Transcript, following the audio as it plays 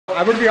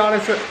I'm gonna be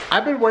honest,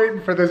 I've been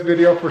waiting for this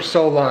video for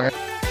so long.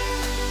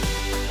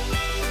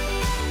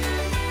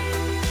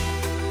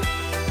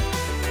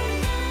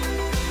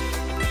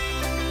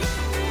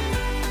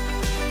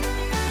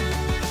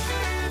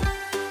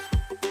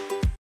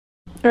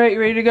 All right, you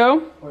ready to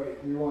go? Wait,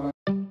 you want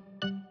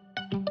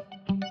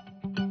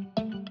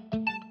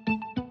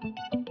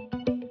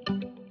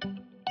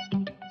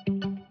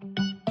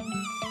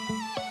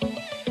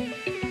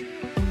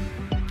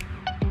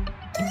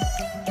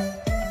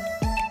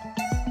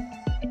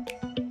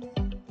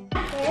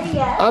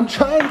I'm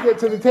trying to get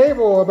to the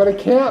table, but I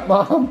can't,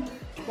 Mom.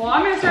 Well,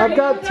 I'm gonna start. I've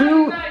got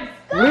two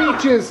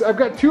leeches. I've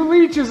got 2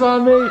 leeches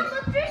on me.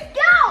 Let's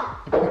go!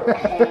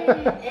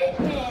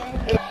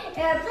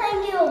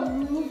 Airplane do a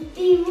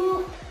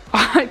loop-de-loop.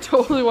 I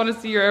totally want to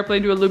see your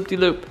airplane do a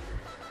loop-de-loop.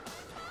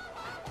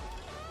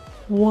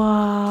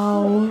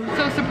 Wow.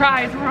 So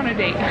surprise, we're on a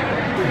date.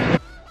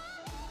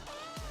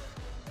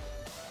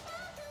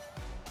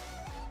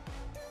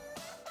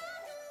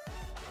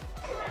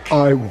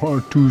 I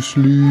want to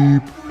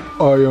sleep.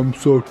 I am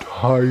so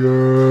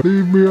tired.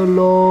 Leave me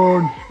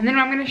alone. And then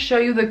I'm gonna show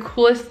you the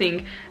coolest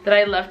thing that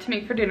I love to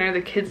make for dinner. The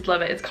kids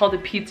love it. It's called a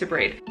pizza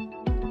braid.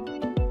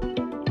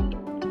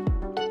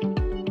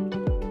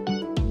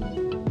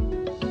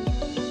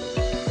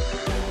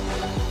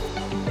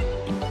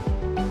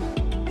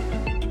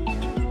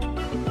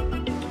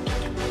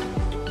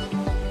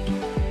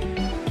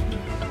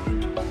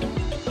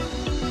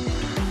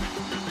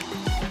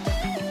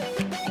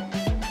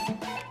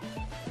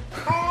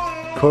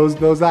 Close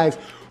those eyes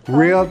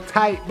real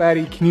tight,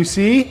 buddy. Can you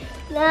see?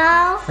 No.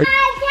 I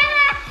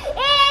can't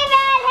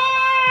even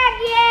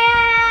hear you.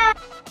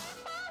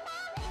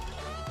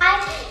 I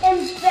am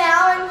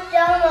balanced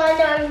down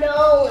on our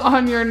nose.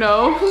 On your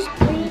nose?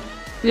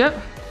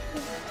 Yep.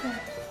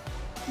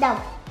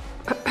 No.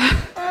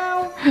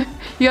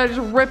 You gotta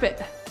just rip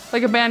it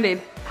like a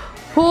band-aid.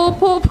 Pull,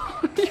 pull,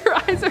 pull. Your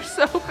eyes are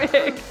so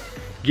big.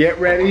 Get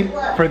ready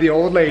for the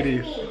old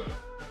lady.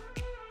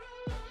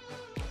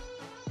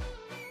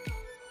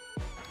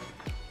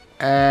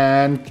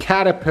 And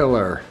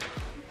caterpillar.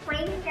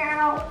 Freak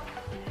out.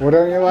 What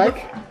don't you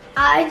like?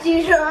 I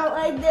do not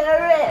like the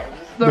ribs.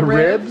 The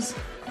ribs?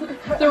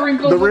 The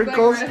wrinkles. The look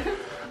wrinkles? Like ribs.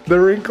 The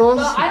wrinkles?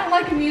 Well, I don't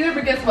like them either,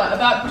 but guess what?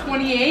 About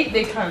 28,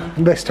 they come.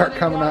 They start Whether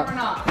coming you up. want 'em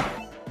or not.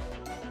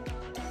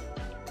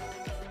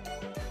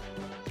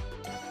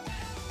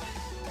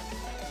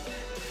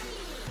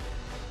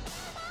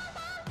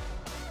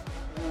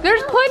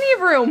 There's plenty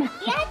of room.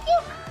 Yes, you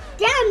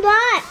damn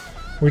that.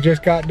 We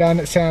just got done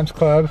at Sam's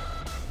Club,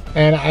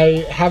 and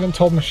I haven't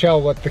told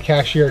Michelle what the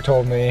cashier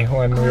told me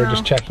when we were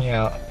just checking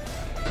out.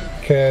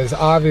 Because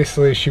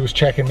obviously she was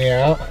checking me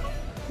out.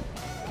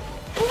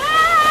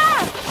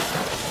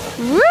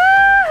 Woohoo!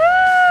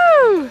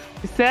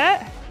 You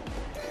set?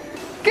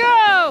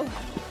 Go!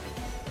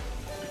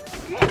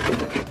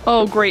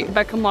 Oh great,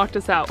 Beckham locked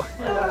us out.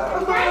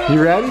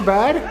 You ready,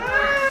 bud?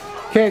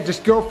 Okay,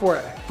 just go for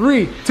it.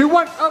 3, 2,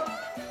 1, oh!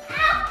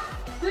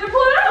 Did it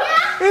pull it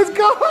out? It's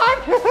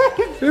gone!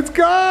 It's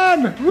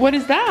gone! What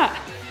is that?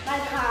 My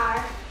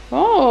car.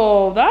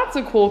 Oh, that's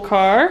a cool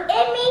car.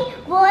 Amy,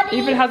 what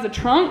Even has a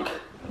trunk.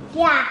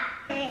 Yeah.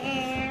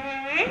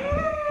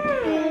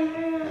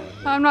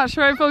 I'm not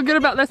sure I feel good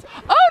about this.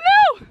 Oh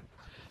no!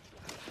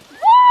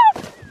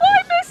 Whoa! Oh,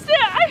 I missed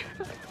it!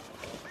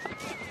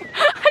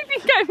 I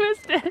think I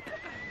missed it.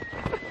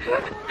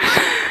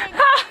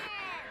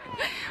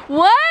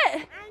 What?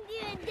 I'm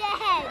doing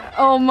dead.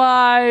 Oh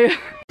my.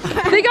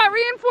 They got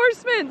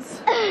reinforcements.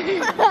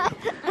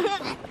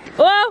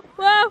 Whoa,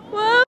 whoa,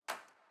 whoa.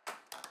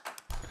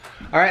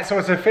 All right, so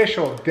it's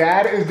official.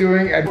 Dad is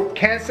doing a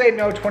can't say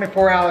no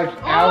 24-hour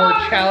challenge.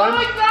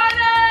 Oh, got it!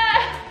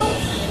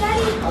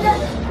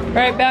 All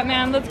right,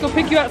 Batman, let's go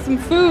pick you out some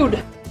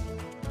food.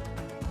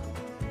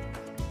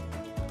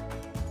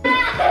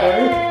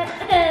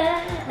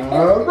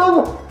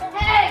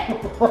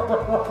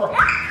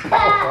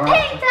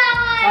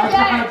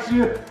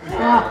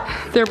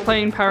 They're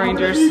playing Power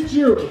Rangers.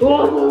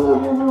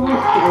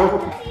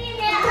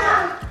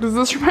 Does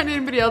this remind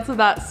anybody else of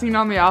that scene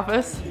on The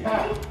Office?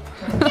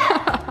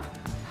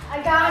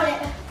 I got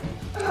it.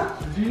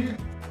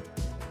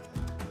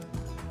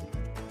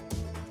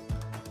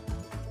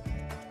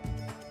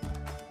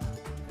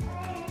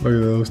 Look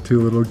at those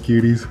 2 little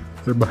cuties.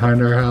 They're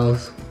behind our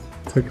house.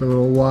 Took a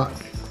little walk.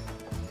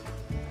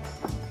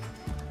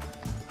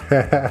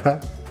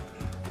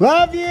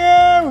 Love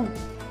you!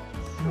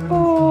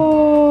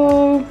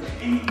 Oh,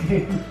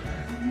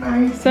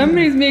 Nice.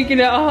 somebody's making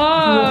it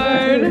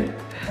hard.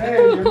 Hey,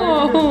 you're making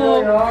it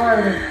really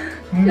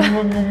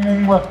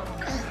hard.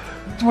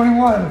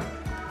 21.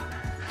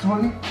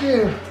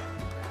 22.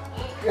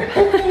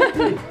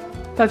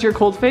 That's your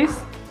cold face?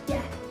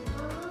 Yeah.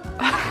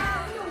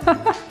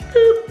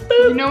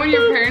 You know when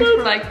your parents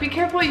were like, be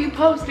careful what you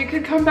post, it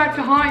could come back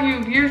to haunt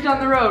you years down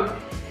the road.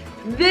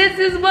 This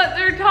is what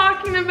they're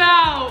talking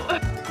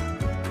about.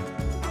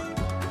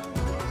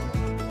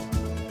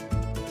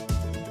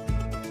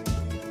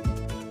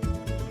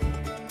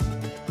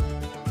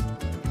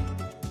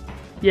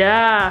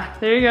 Yeah,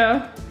 there you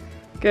go.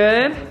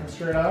 Good.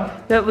 Straight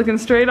on. Yep, looking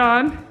straight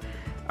on.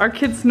 Our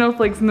kids'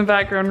 snowflakes in the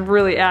background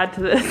really add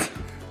to this.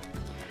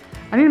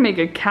 I need to make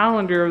a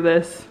calendar of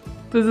this.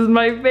 This is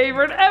my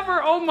favorite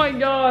ever, oh my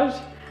gosh.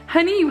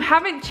 Honey, you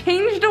haven't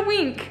changed a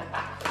wink.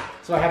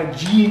 So I had a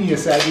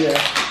genius idea.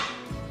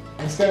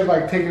 Instead of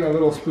like taking a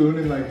little spoon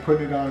and like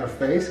putting it on her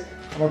face,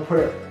 I'm gonna put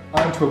it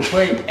onto a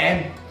plate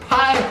and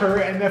pie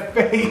her in the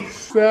face.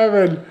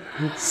 7,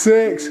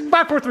 6,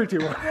 5, 4, 3, 2,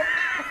 1.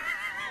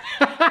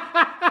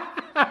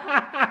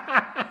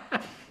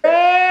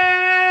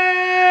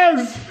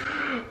 Yes!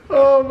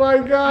 Oh my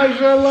gosh,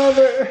 I love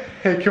it.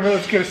 Hey, come here,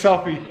 let's get a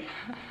selfie.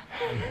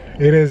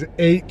 It is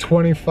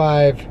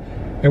 8:25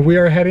 and we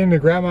are heading to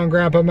Grandma and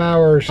Grandpa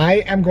Mower's. I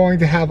am going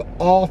to have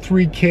all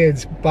 3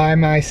 kids by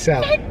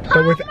myself,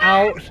 but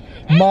without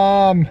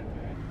Mom.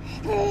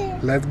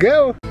 Let's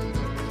go.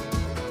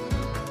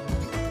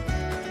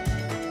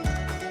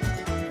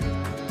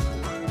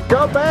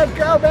 Go back,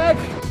 go back.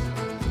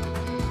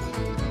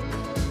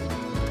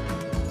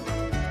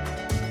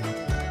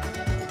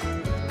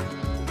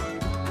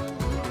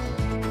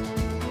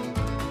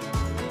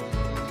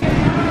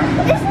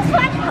 This is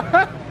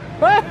fun.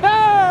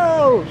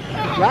 Whoa!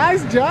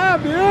 Nice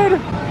job, dude.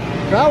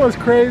 That was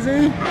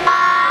crazy.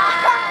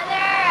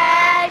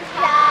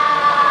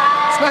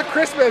 It's not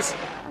Christmas.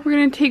 We're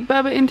gonna take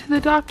Bubba into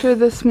the doctor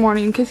this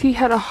morning because he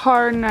had a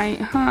hard night,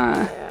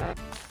 huh?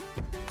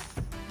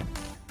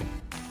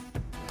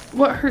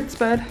 What hurts,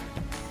 bud?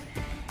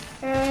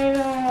 I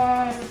don't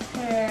want to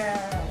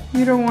tell.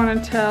 You don't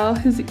want to tell?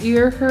 His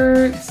ear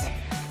hurts.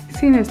 He's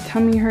saying his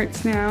tummy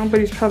hurts now,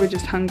 but he's probably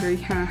just hungry,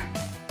 huh?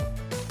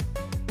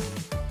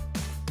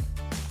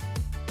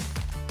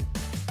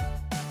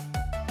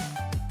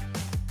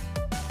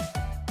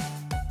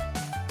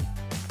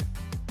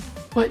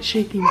 What's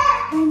shaking?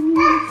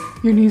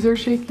 Your knees are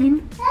shaking?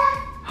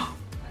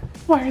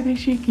 Why are they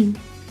shaking?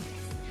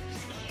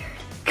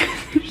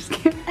 They're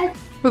scared.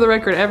 For the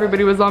record,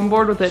 everybody was on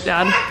board with it,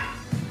 Dad.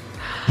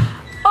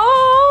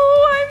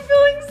 Oh, I'm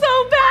feeling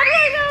so bad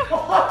right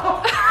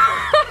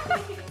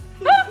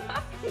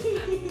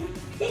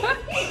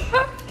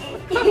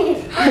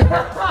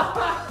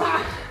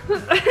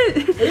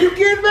Are you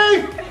kidding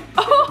me?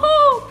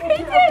 Oh,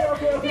 Peyton!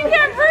 You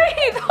can't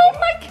breathe! Oh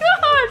my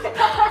gosh!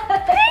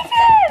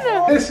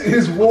 Peyton! This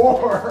is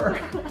war.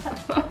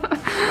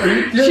 Are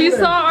you kidding She me?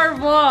 saw our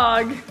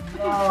vlog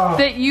Oh.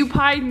 that you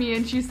pied me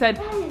and she said,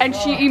 and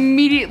she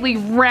immediately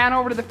ran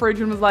over to the fridge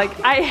and was like,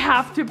 I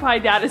have to pie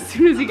Dad as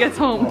soon as he gets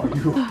home.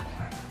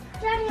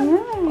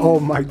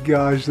 Oh my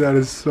gosh, that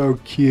is so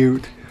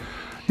cute.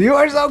 You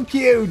are so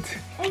cute.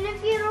 And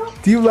if you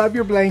don't, Do you love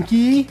your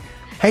blankie?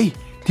 Hey,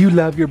 do you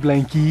love your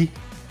blankie?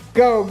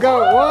 Go,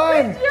 go,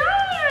 one. Good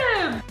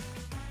job!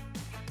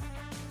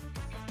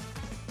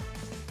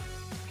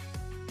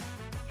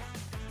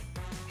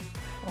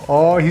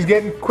 Oh, he's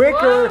getting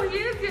quicker. Whoa, he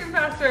is getting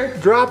faster.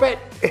 Drop it.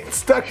 It's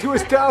stuck to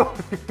his toe.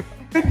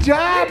 Good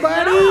job,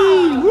 buddy.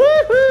 job.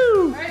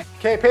 Woohoo. Right.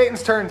 Okay,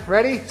 Peyton's turn.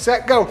 Ready,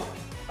 set, go.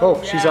 Oh,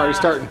 she's already yeah.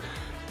 starting.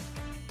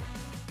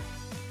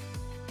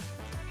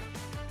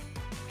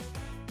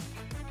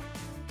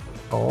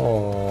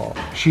 Oh,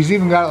 she's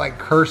even got it like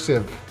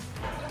cursive.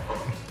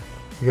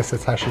 I guess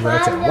that's how she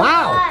writes it.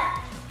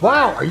 Wow.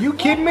 Wow, are you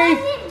kidding me?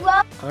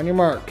 On your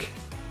mark.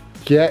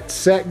 Get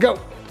set, go.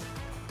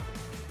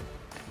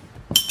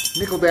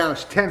 Nickel down,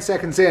 she's 10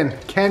 seconds in.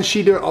 Can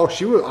she do it? Oh,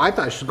 she was, I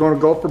thought she was going to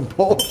go for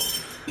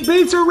both.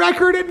 Beats her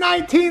record at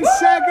 19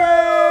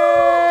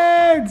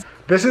 seconds.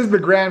 This is the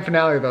grand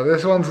finale though.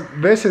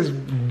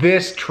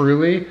 This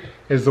truly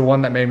is the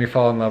one that made me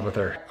fall in love with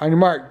her. On your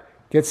mark,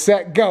 get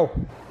set, go.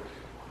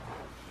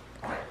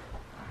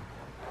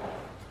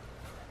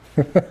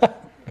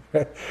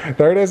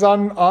 There it is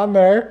on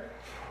there.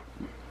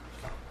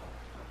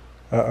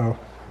 Uh-oh.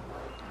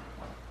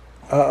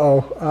 Uh-oh,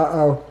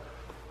 uh-oh.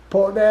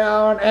 Pull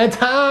down and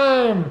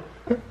time.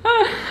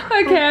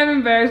 Okay, I'm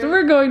embarrassed.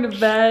 We're going to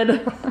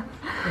bed.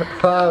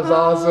 That was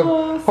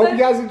awesome. Hope you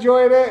guys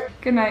enjoyed it.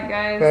 Good night,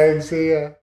 guys. Thanks, see ya.